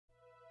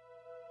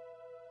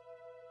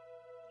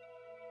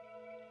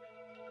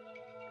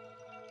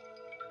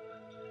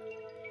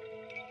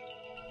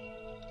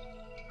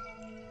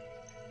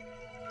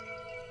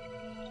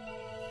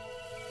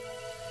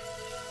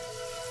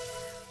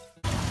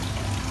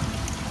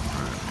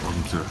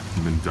Welcome to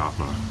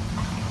Mindapa.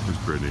 There's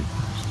Brittany,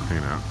 just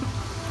hanging out.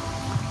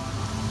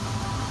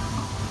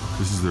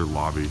 This is their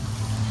lobby.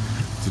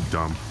 It's a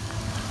dump.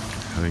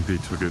 I think they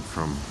took it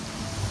from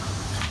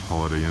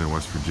Holiday Inn in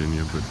West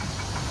Virginia, but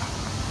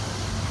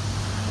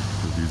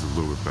the view's a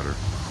little bit better.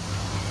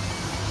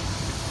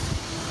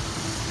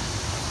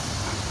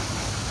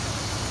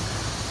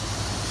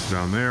 It's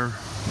down there,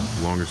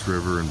 longest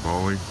river in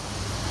Bali,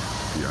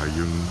 the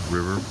Ayun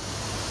River.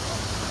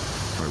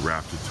 I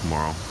rafted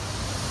tomorrow.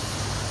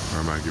 Or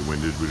I might get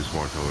winded. We just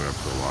walked all the way up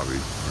to the lobby.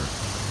 Our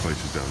place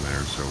is down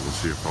there, so we'll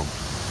see if I'll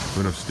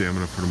have enough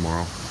stamina for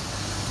tomorrow.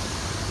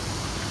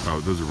 Oh,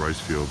 those are rice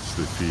fields.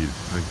 They feed,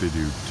 I think they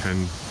do 10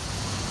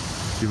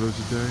 kilos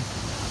a day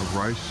of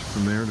rice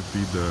from there to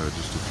feed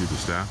just to feed the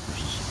staff,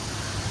 which is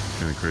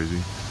kind of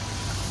crazy.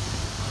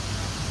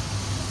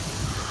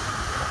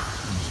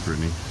 This is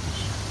Brittany.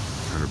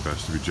 She's trying her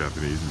best to be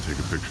Japanese and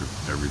take a picture of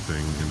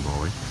everything in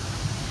Bali.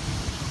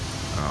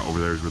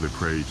 Over there is where they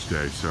pray each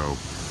day, so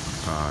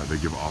they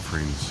give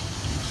offerings,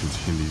 since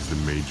Hindi is the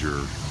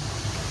major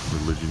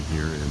religion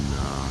here in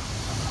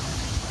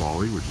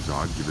Bali, which is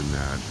odd given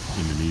that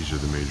Indonesia,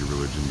 the major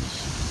religion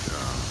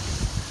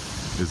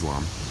is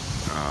Islam.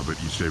 But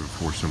each day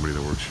before somebody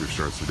that works here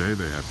starts the day,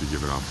 they have to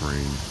give an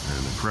offering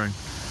and they pray.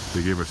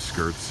 They gave us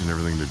skirts and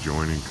everything to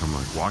join and come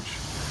like watch.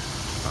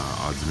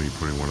 Odds of me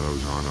putting one of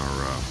those on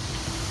are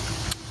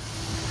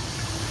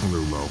a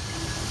little low.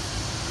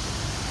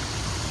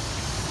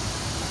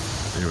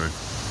 Anyway,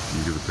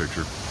 you get the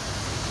picture.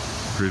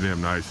 Pretty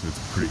damn nice, and it's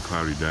a pretty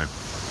cloudy day.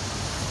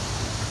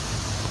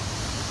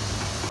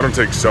 I don't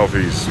take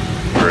selfies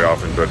very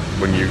often, but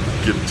when you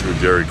get to a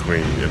Dairy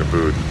Queen in a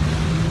booth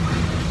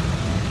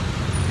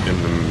in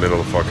the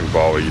middle of fucking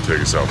Bali, you take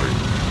a selfie.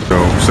 So,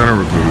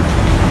 center of a booth.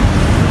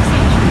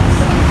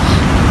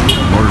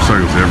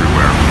 Motorcycles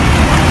everywhere.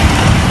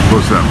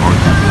 Close to that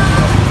monkey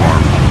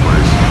farm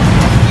place.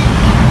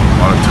 A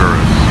lot of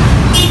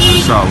tourists. I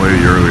saw a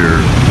lady earlier.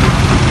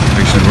 I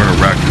think she's wearing a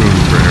raccoon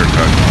for a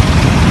haircut.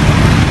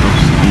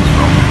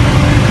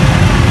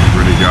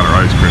 Brittany got her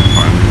ice cream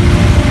finally.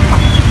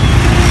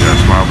 Yeah,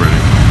 smile,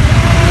 Brittany.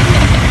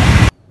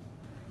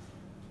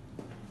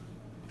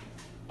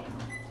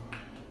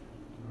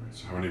 Alright,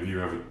 so how many of you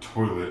have a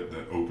toilet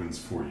that opens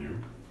for you?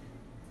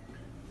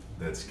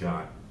 That's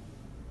got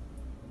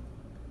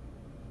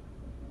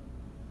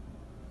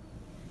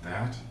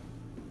that?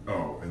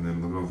 Oh, and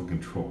then look at all the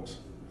controls.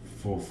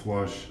 Full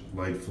flush,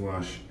 light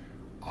flush,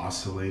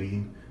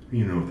 oscillating.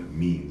 You know what that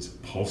means.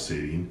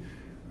 Pulsating.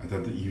 I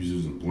thought that you use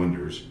those in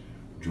blenders.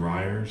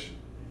 Dryers.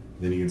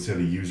 Then you can set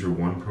a user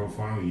 1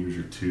 profile,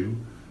 user 2.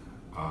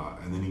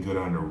 And then you go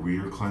down to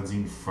rear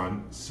cleansing,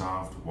 front,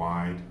 soft,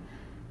 wide.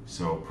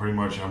 So pretty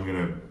much I'm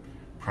gonna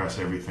press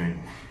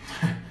everything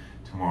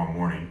tomorrow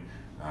morning.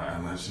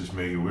 And let's just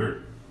make it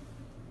weird.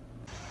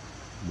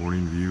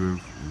 Morning view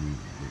in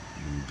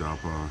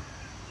Dapa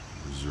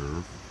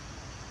Reserve.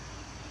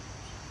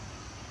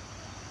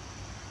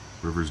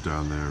 River's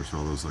down there, so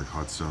all those like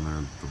huts down there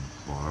at the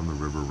bottom, the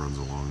river runs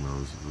along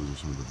those. Those are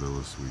some of the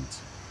villa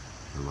suites.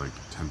 They're like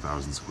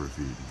 10,000 square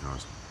feet and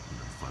cost, you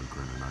know, $5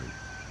 grand a night.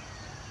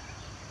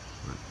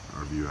 But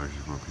our view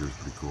actually from up here is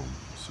pretty cool.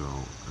 So,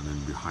 and then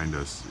behind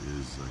us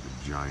is like a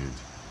giant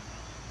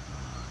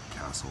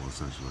castle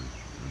essentially.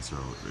 And so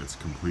it's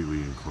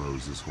completely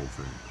enclosed, this whole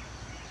thing.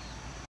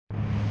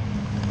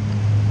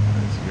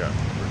 Right, so you got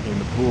in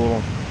the pool,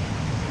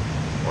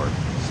 or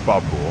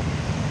spa pool.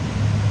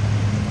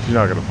 She's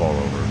not gonna fall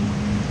over.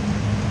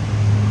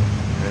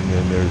 And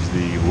then there's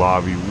the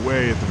lobby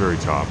way at the very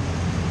top.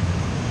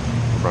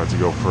 We're about to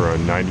go for a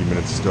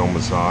 90-minute stone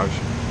massage.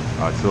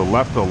 To the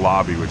left of the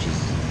lobby, which is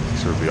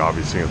sort of the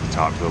obvious thing at the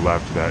top, to the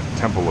left, that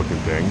temple-looking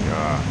thing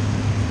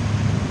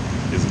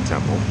is a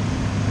temple,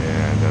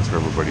 and that's where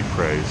everybody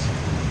prays.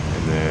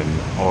 And then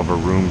all of our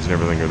rooms and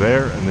everything are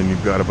there. And then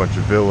you've got a bunch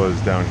of villas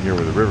down here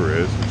where the river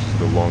is, which is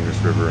the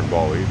longest river in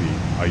Bali, the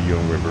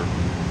Ayun River.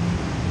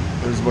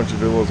 There's a bunch of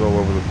villas all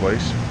over the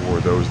place for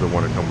those that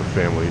want to come with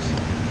families.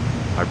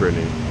 Hi,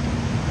 Brittany.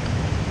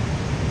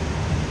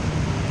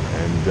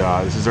 And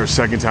this is our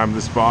second time at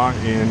the spa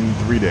in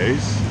 3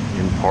 days,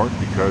 in part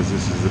because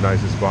this is the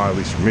nicest spa, at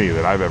least for me,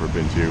 that I've ever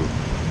been to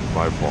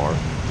by far.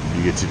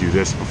 You get to do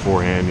this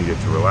beforehand, you get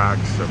to relax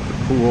at the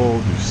pool,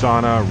 do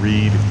sauna,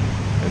 read,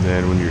 and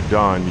then when you're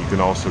done, you can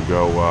also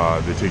go,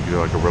 they take you to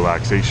like a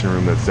relaxation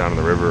room that's down in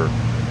the river,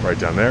 right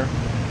down there.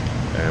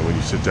 And when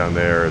you sit down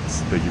there,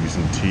 they give you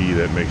some tea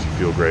that makes you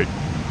feel great.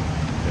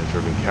 And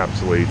sort of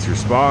encapsulates your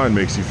spa and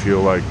makes you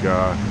feel like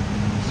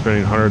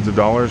spending hundreds of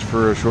dollars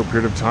for a short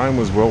period of time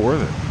was well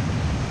worth it.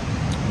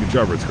 Good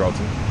job,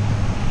 Ritz-Carlton.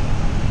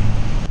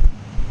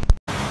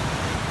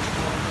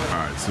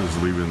 Alright, so it's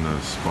leaving the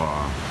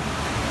spa.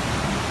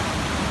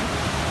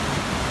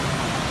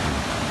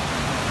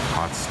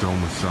 Hot stone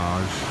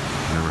massage.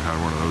 Never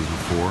had one of those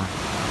before.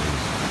 It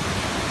was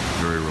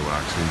very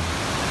relaxing.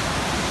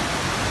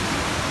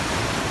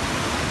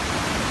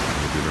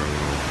 Did our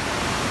little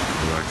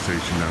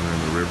relaxation down there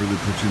in the river. They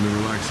put you in the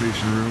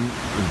relaxation room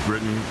with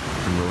Brittany.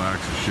 You can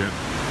relax as shit.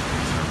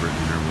 That's how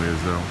Brittany normally is.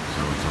 is though,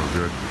 so it's all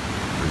good.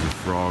 There's a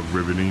frog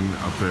ribbiting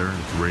up there.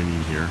 It's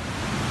raining here.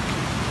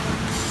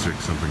 It's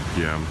 6-something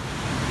p.m.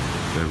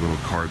 They have little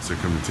carts that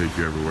come to take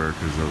you everywhere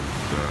because of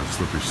the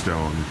slippery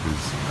stone.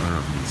 Because I don't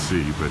know if you can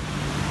see, but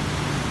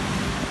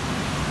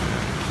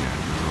yeah, you can't.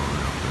 It's all the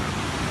way up there.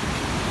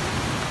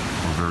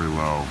 We're very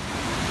low.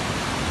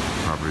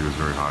 The property was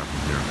very high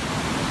from here.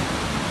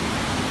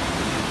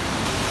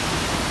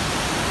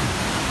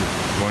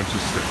 A bunch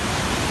of steps.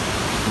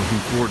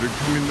 Looking forward to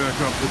coming back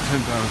up the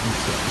 10,000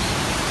 steps.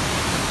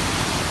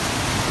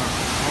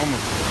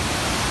 Almost there.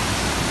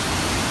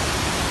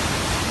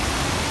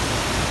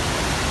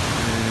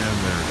 And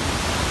there it is.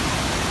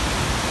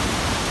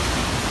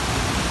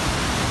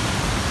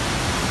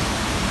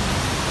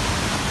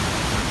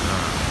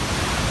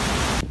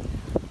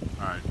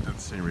 Alright,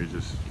 that's St.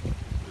 Regis.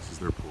 This is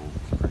their pool.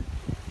 It's pretty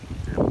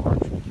damn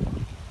large.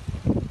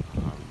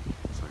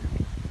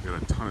 They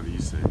got a ton of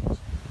these things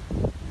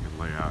you can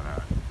lay out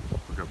at.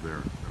 Look up there,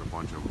 got a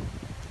bunch of them.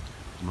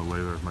 I'm gonna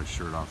lay there with my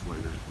shirt off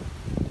later.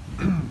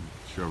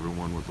 Show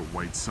everyone what the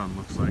white sun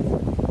looks like.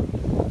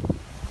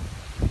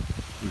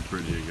 There's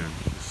Brittany again.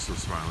 She's still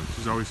smiling.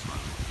 She's always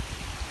smiling.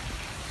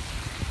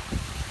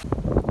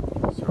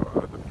 So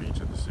out at the beach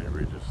at the St.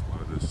 Regis, a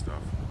lot of this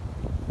stuff.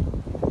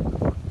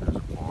 There's a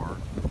bar.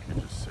 You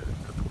can just sit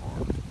at the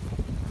bar.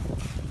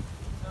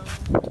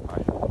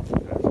 Hi.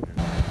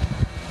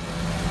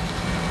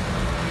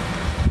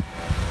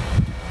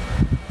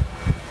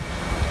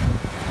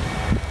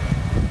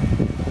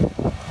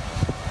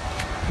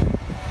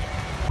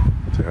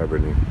 Say hi,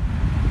 Brittany.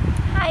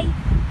 Hi.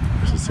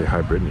 I should say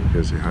hi, Brittany. You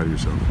gotta say hi to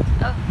yourself.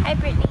 Oh, hi,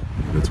 Brittany.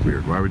 That's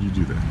weird. Why would you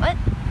do that? What?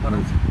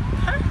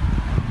 Huh?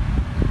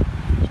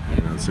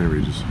 Hanging out at St.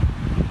 Regis.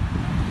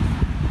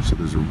 So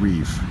there's a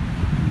reef.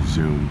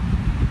 Zoom.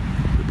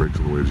 They break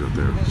all the waves out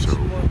there. So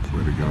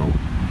way to go.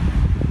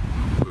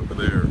 Over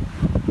there.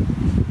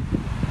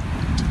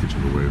 Take each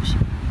of the waves.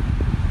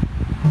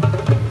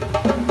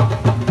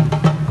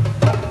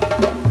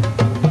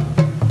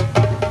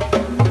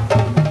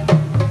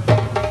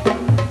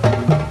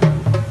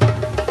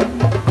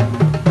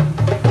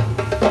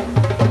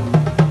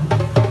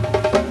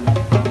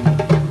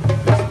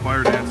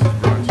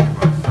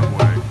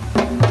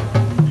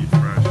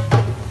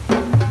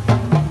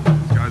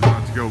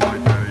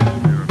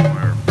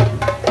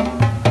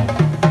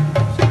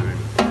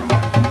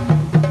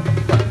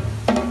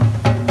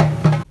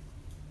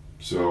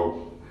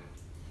 So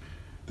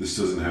this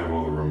doesn't have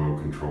all the remote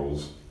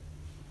controls,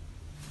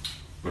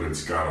 but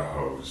it's got a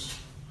hose.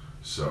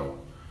 So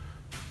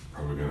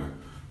probably gonna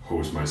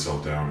hose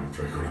myself down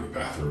after I go to the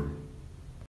bathroom.